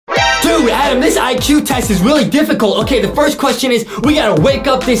Dude, Adam, this IQ test is really difficult. Okay, the first question is, we gotta wake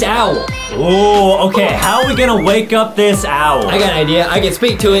up this owl. Ooh, okay, how are we gonna wake up this owl? I got an idea. I can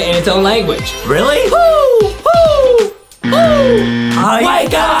speak to it in its own language. Really? Woo! Woo! Woo!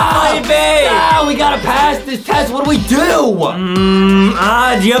 Wake up, baby! Ah, we gotta pass this test. What do we do?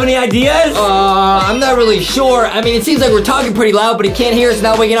 Do you have any ideas? I'm not really sure. I mean, it seems like we're talking pretty loud, but he can't hear us,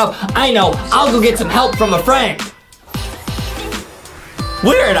 not waking up. I know. I'll go get some help from a friend.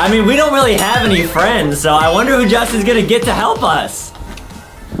 Weird. I mean, we don't really have any friends, so I wonder who Justin's gonna get to help us.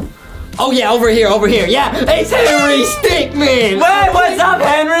 Oh, yeah, over here. Yeah, it's Henry Stickmin. Wait, what's up,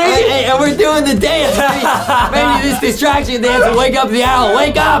 Henry? Hey, and we're doing the dance. Maybe this distraction dance will wake up the owl.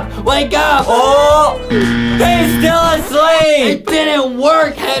 Wake up. Oh, he's still asleep. It didn't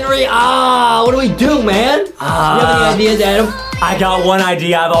work, Henry. What do we do, man? You have any ideas, Adam? I got one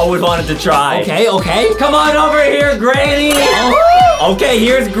idea I've always wanted to try. Okay. Come on over here, Granny. Okay,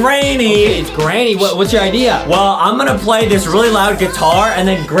 here's Granny. Okay, it's Granny. What's your idea? Well, I'm gonna play this really loud guitar, and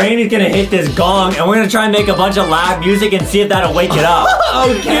then Granny's gonna hit this gong, and we're gonna try and make a bunch of loud music and see if that'll wake it up.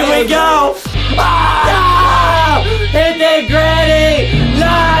 Okay. Here we go. Hit it, Granny.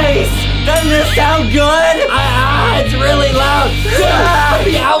 Nice. Doesn't this sound good? It's really loud.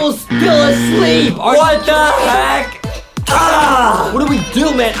 Dude, the owl's still asleep. What the heck? What do we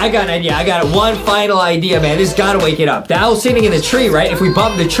do, man? I got an idea. I got one final idea, man. This gotta wake it up. The owl's sitting in the tree, right? If we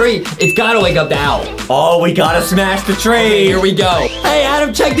bump the tree, it's gotta wake up the owl. Oh, we gotta smash the tree. Okay, here we go. Hey,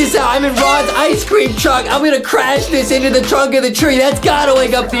 Adam, check this out. I'm in Ron's ice cream truck. I'm gonna crash this into the trunk of the tree. That's gotta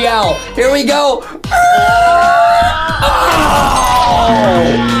wake up the owl. Here we go. Oh!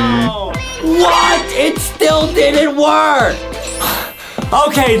 What? It still didn't work.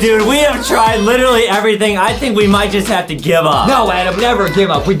 Okay, dude, we have tried literally everything. I think we might just have to give up. No, Adam, never give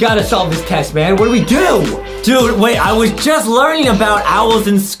up. We gotta solve this test, man. What do we do? Dude, wait, I was just learning about owls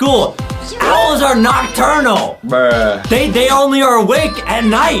in school. Owls are nocturnal. Bruh. They only are awake at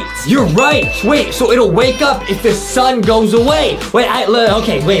night. You're right. Wait, so it'll wake up if the sun goes away. Wait,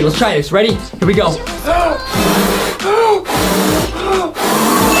 okay, wait, let's try this. Ready? Here we go.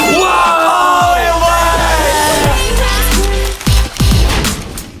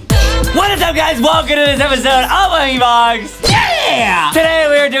 What is up, guys? Welcome to this episode of LankyBox. Yeah! Today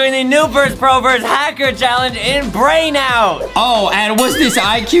we are doing the Noob vs. Pro vs. Hacker Challenge in Brain Out. Oh, and what's this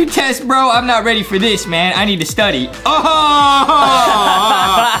IQ test, bro? I'm not ready for this, man. I need to study. Oh!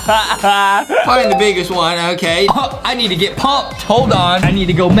 Find the biggest one, okay. I need to get pumped. Hold on. I need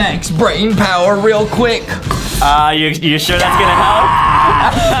to go max brain power real quick. You sure that's gonna help?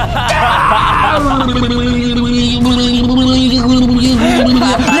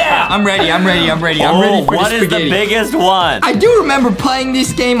 Yeah, I'm ready. I'm ready for the spaghetti. What is the biggest one? I do remember playing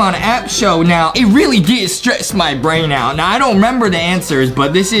this game on an app show. Now, it really did stress my brain out. Now, I don't remember the answers,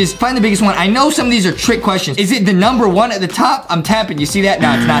 but this is find the biggest one. I know some of these are trick questions. Is it the number one at the top? I'm tapping. You see that?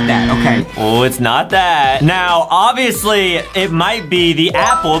 No, it's not that. Okay. Oh, it's not that. Now, obviously, it might be the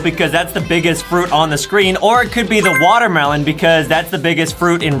apple because that's the biggest fruit on the screen, or it could be the watermelon because that's the biggest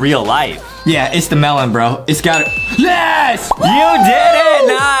fruit in real life. Yeah, it's the melon, bro. It's got it. Yes! You did it!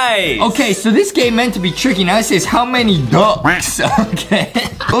 Nice! Okay, so this game meant to be tricky. Now it says how many ducks. Okay.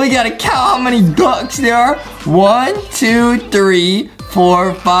 We gotta count how many ducks there are. 1, 2, 3,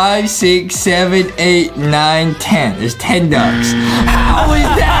 4, 5, 6, 7, 8, 9, 10. There's 10 ducks. How is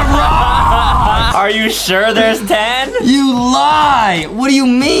that wrong? Are you sure there's 10? You lie! What do you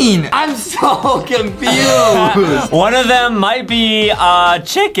mean? I'm so confused. One of them might be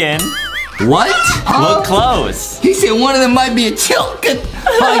chicken. What? Look close. He said one of them might be a chicken.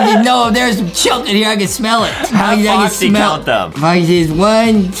 Oh, no, there's some chicken here. I can smell it. Have Foxy count them. Foxy says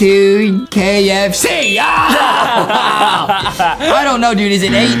 1, 2, KFC. I don't know, dude. Is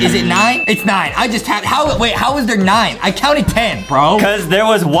it 8? Is it 9? It's 9. I just have. Wait, how was there 9? I counted 10, bro. Because there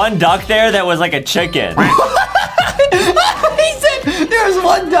was one duck there that was like a chicken. He said there was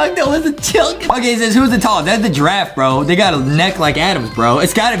one duck that was a chicken. Okay, he says, who's the tallest? That's the giraffe, bro. They got a neck like Adam's, bro.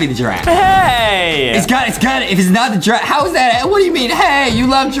 It's gotta be the giraffe. Hey! It's got if it's not the giraffe, how is that? What do you mean, hey? You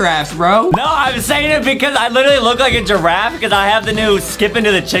love giraffes, bro. No, I'm saying it because I literally look like a giraffe because I have the new Skip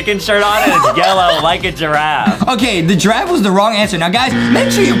Into the Chicken shirt on and it's yellow like a giraffe. Okay, the giraffe was the wrong answer. Now, guys,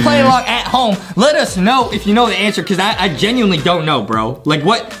 make sure you're playing along at home. Let us know if you know the answer because I genuinely don't know, bro. Like,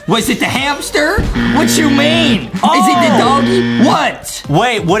 what? Was it the hamster? What you mean? Oh. Is it the doggy? What?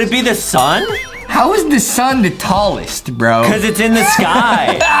 Wait, would it be the sun? How is the sun the tallest, bro? Because it's in the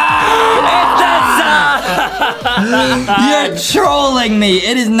sky. It's the sun! You're trolling me.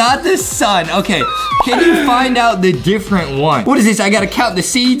 It is not the sun. Okay, can you find out the different one? What is this? I gotta count the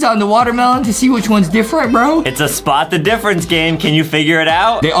seeds on the watermelon to see which one's different, bro? It's a spot the difference game. Can you figure it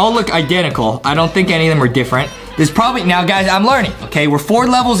out? They all look identical. I don't think any of them are different. There's probably, now guys, I'm learning, okay? We're 4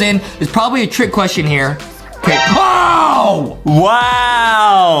 levels in. There's probably a trick question here. Okay. Oh!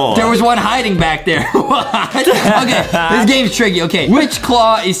 Wow! There was one hiding back there. What? Okay, this game's tricky. Okay, which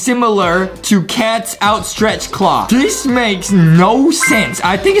claw is similar to cat's outstretched claw? This makes no sense.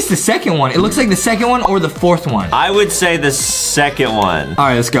 I think it's the second one. It looks like the second one or the fourth one. I would say the second one. All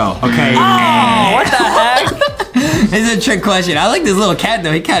right, let's go. Okay. Oh, what the heck? This is a trick question. I like this little cat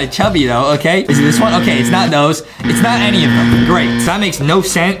though. He's kind of chubby though, okay? Is it this one? Okay, it's not those. It's not any of them. Great. So that makes no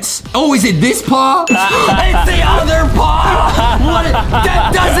sense. Oh, is it this paw? It's the other paw! What?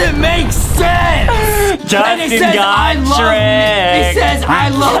 That doesn't make sense! Justin and it says, got tricked! It says, I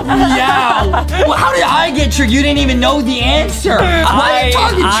love meow. Well, how did I get tricked? You didn't even know the answer. Why are you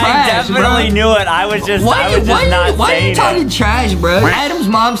talking trash, I definitely knew it. I was just Why are you talking it. trash, bro? Adam's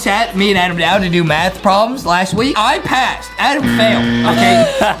mom sat me and Adam down to do math problems last week. I passed. Adam failed, okay?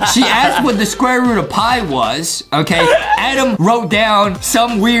 She asked what the square root of pi was, okay? Adam wrote down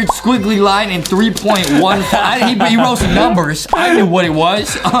some weird squiggly line in 3.15. He wrote some numbers. I knew what it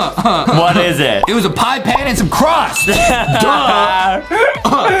was. What is it? It was a pie pan and some crust. Duh.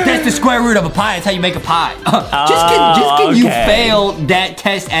 That's the square root of a pie. That's how you make a pie. Just can you fail that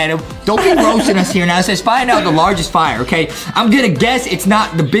test, Adam? Don't be roasting us here now. It says find out the largest fire, okay? I'm gonna guess it's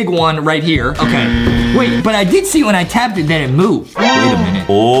not the big one right here. Okay. Wait, but I did see when I tapped it that it moved. Wait a minute.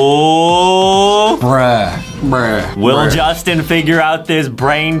 Oh. Bruh. Will Justin figure out this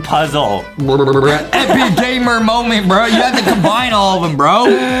brain puzzle? Epic gamer moment, bro. You have to combine all of them, bro.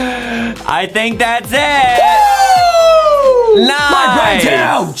 I think that's it. Nice. My brain's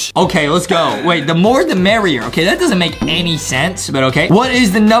huge. Okay, let's go. Wait, the more the merrier. Okay, that doesn't make any sense, but okay. What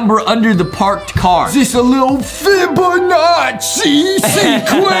is the number under the parked car? Is this a little Fibonacci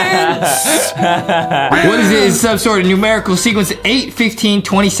sequence? What is it? It's some sort of numerical sequence. 8, 15,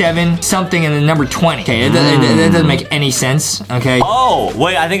 27, something, and the number 20. Okay, that doesn't make any sense. Okay. Oh,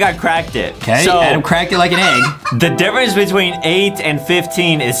 wait, I think I cracked it. Okay, so Adam cracked it like an egg. The difference between 8 and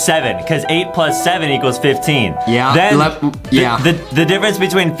 15 is 7, because 8 plus 7 equals 15. Yeah. Then the difference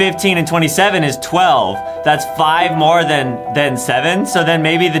between 15 and 27 is 12. That's 5 more than 7. So then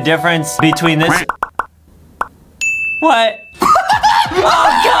maybe the difference between this... What?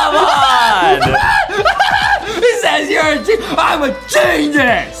 Oh, come on! It says I'm a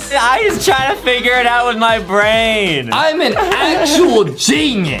genius! I was trying to figure it out with my brain. I'm an actual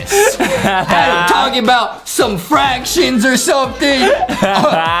genius. I'm talking about some fractions or something.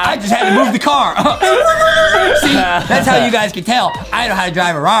 I just had to move the car. See, that's how you guys can tell. I know how to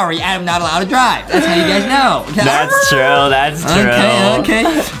drive a Rari. I'm not allowed to drive. That's how you guys know. That's true. That's true. Okay.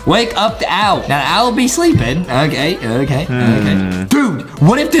 Wake up the owl. Now the owl will be sleeping. Okay. Dude,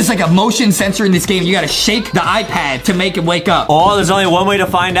 what if there's like a motion sensor in this game? You gotta shake the iPad to make it wake up. Oh, there's only one way to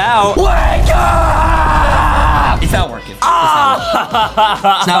find out. Wake up! It's not working.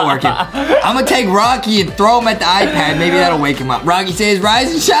 It's not working. I'm gonna take Rocky and throw him at the iPad. Maybe that'll wake him up. Rocky says,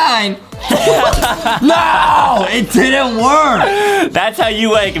 rise and shine. No, it didn't work. That's how you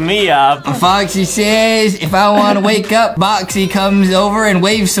wake me up. Foxy says, if I want to wake up, Boxy comes over and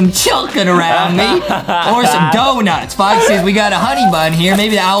waves some chocolate around me. Or some donuts. Foxy says, we got a honey bun here.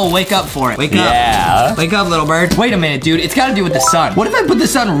 Maybe the owl will wake up for it. Wake up. Yeah. Wake up, little bird. Wait a minute, dude. It's got to do with the sun. What if I put the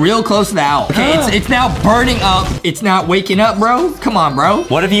sun real close to the owl? Okay, it's now burning up. It's not waking up, bro. Come on, bro.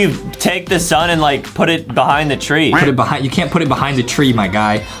 What if you take the sun and like put it behind the tree? Put it behind. You can't put it behind the tree, my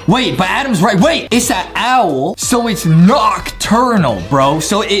guy. Wait, but Adam's right. Wait, it's an owl, so it's nocturnal, bro.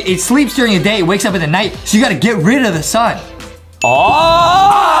 So it sleeps during the day, it wakes up in the night, so you gotta get rid of the sun.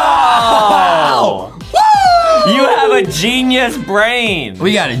 Oh! Woo! You have a genius brain.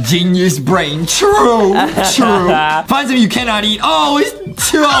 We got a genius brain. True. Find something you cannot eat. Oh, it's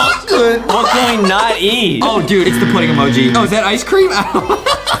chocolate. What can we not eat? Oh, dude, it's the pudding emoji. Oh, is that ice cream?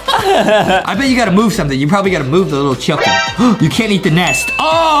 I bet you gotta move something. You probably gotta move the little chicken. You can't eat the nest.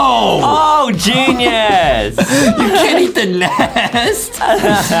 Oh, genius. You can't eat the nest.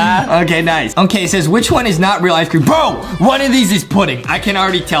 Okay, nice. Okay, it says, which one is not real ice cream? Bro, one of these is pudding. I can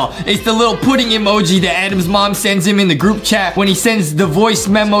already tell. It's the little pudding emoji that Adam's mom sends him in the group chat when he sends the voice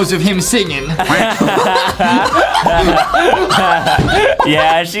memos of him singing.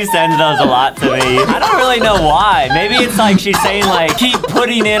 Yeah, she sends those a lot to me. I don't really know why. Maybe it's like she's saying like, keep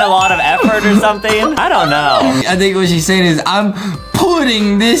putting in a lot of effort or something. I don't know. I think what she's saying is, I'm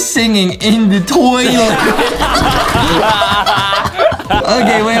putting this singing in the toilet.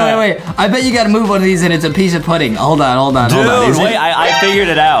 Okay, wait. I bet you gotta move one of these and it's a piece of pudding. Hold on. Dude, wait, I figured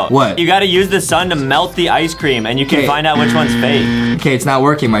it out. What? You gotta use the sun to melt the ice cream, and you can find out which one's fake. Okay, it's not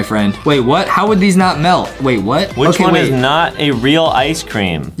working, my friend. Wait, what? How would these not melt? Wait, what? Which one is not a real ice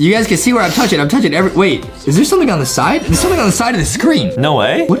cream? You guys can see where I'm touching. I'm touching every... Wait, is there something on the side? There's something on the side of the screen. No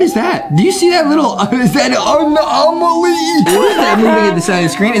way. What is that? Do you see that little... is that an anomaly? What is that moving at the side of the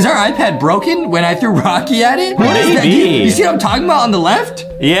screen? Is our iPad broken when I threw Rocky at it? What is that? You see what I'm talking about on the left?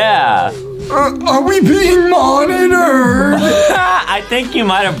 Yeah. Are we being monitored? I think you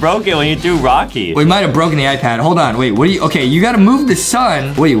might have broke it when you threw Rocky. We might have broken the iPad. Hold on. Wait, what do you... Okay, you gotta move the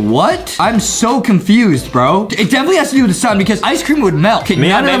sun. Wait, what? I'm so confused, bro. It definitely has to do with the sun because ice cream would melt. Okay,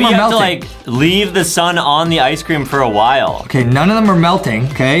 none of them are melting. Maybe you have to, like, leave the sun on the ice cream for a while. Okay, none of them are melting.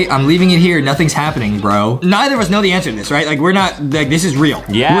 Okay, I'm leaving it here. Nothing's happening, bro. Neither of us know the answer to this, right? Like, we're not... Like, this is real.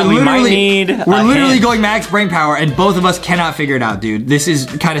 Yeah, we might need We're literally going max brain power, and both of us cannot figure it out, dude. This is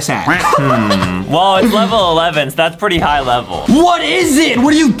kind of sad. Well, it's level 11, so that's pretty high level. What is it?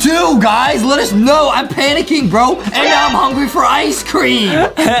 What do you do, guys? Let us know. I'm panicking, bro. And now I'm hungry for ice cream.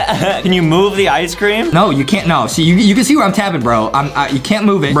 Can you move the ice cream? No, you can't. No. See, you can see where I'm tapping, bro. You can't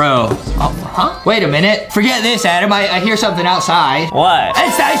move it. Bro. Oh, huh? Wait a minute. Forget this, Adam. I hear something outside. What?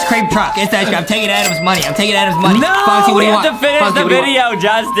 It's the ice cream truck. It's the ice cream. I'm taking Adam's money. No, Foxy, what we do you have want? to finish Foxy, the video,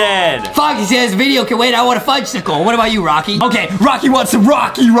 Justin. Foxy says video can wait. I want a fudgesicle. What about you, Rocky? Okay, Rocky wants some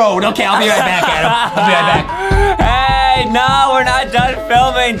Rocky Road. Okay, I'll be right back, Adam. I'll be right back. Hey, no, we're not done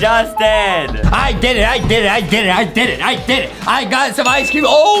filming, Justin. I did it. I got some ice cream.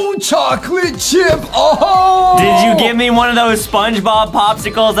 Oh, chocolate chip. Oh. Did you give me one of those SpongeBob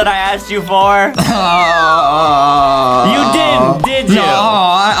popsicles that I asked you for? You didn't, did you? No,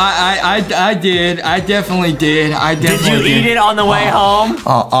 I did. I definitely did. Did you eat it on the way home?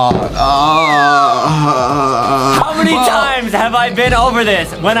 How many times have I been over this?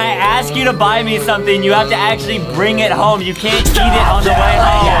 When I ask you to buy me something, you have to actually bring it home. You can't eat it on the way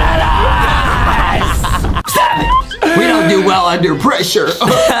home. Stop it! We don't do well under pressure.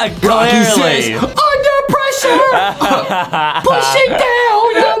 Rocky says, under pressure. Push it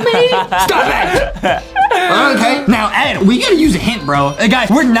down, dummy. Stop it. Okay, now Adam, we gotta use a hint, bro. Guys,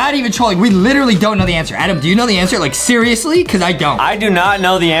 we're not even trolling. We literally don't know the answer. Adam, do you know the answer? Like, seriously? Because I don't. I do not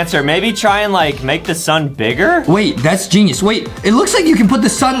know the answer. Maybe try and, like, make the sun bigger? Wait, that's genius. Wait, it looks like you can put the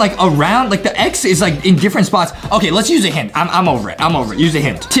sun, like, around. Like, the X is, like, in different spots. Okay, let's use a hint. I'm over it. Use a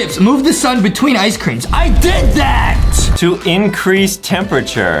hint. Tips, move the sun between ice creams. I did that! To increase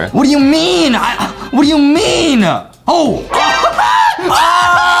temperature. What do you mean? What do you mean? Oh!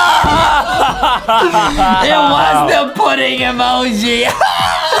 It was the pudding emoji.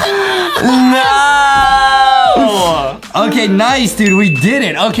 No! Okay, nice, dude. We did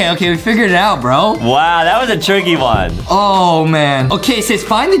it. Okay, we figured it out, bro. Wow, that was a tricky one. Oh, man. Okay, it says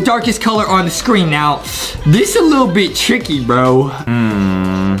find the darkest color on the screen. Now, this is a little bit tricky, bro.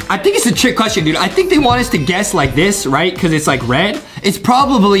 I think it's a trick question, dude. I think they want us to guess like this, right? Because it's like red. It's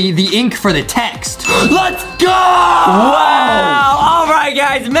probably the ink for the text. Let's go! Wow! All right,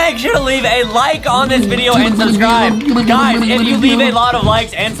 guys, make sure to leave a like on this video and subscribe. Guys, if you leave a lot of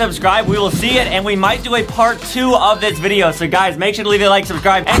likes and subscribe, we will see it, and we might do a part 2 of this video. So, guys, make sure to leave a like,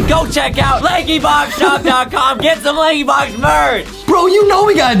 subscribe, and go check out LankyBoxShop.com. Get some LankyBox merch. Bro, you know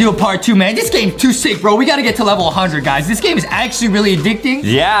we gotta do a part 2, man. This game's too sick, bro. We gotta get to level 100, guys. This game is actually really addicting.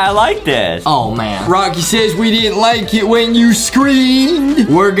 Yeah, I like this. Oh, man. Rocky says we didn't like it when you screamed.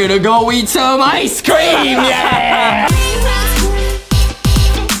 We're gonna go eat some ice cream, yeah!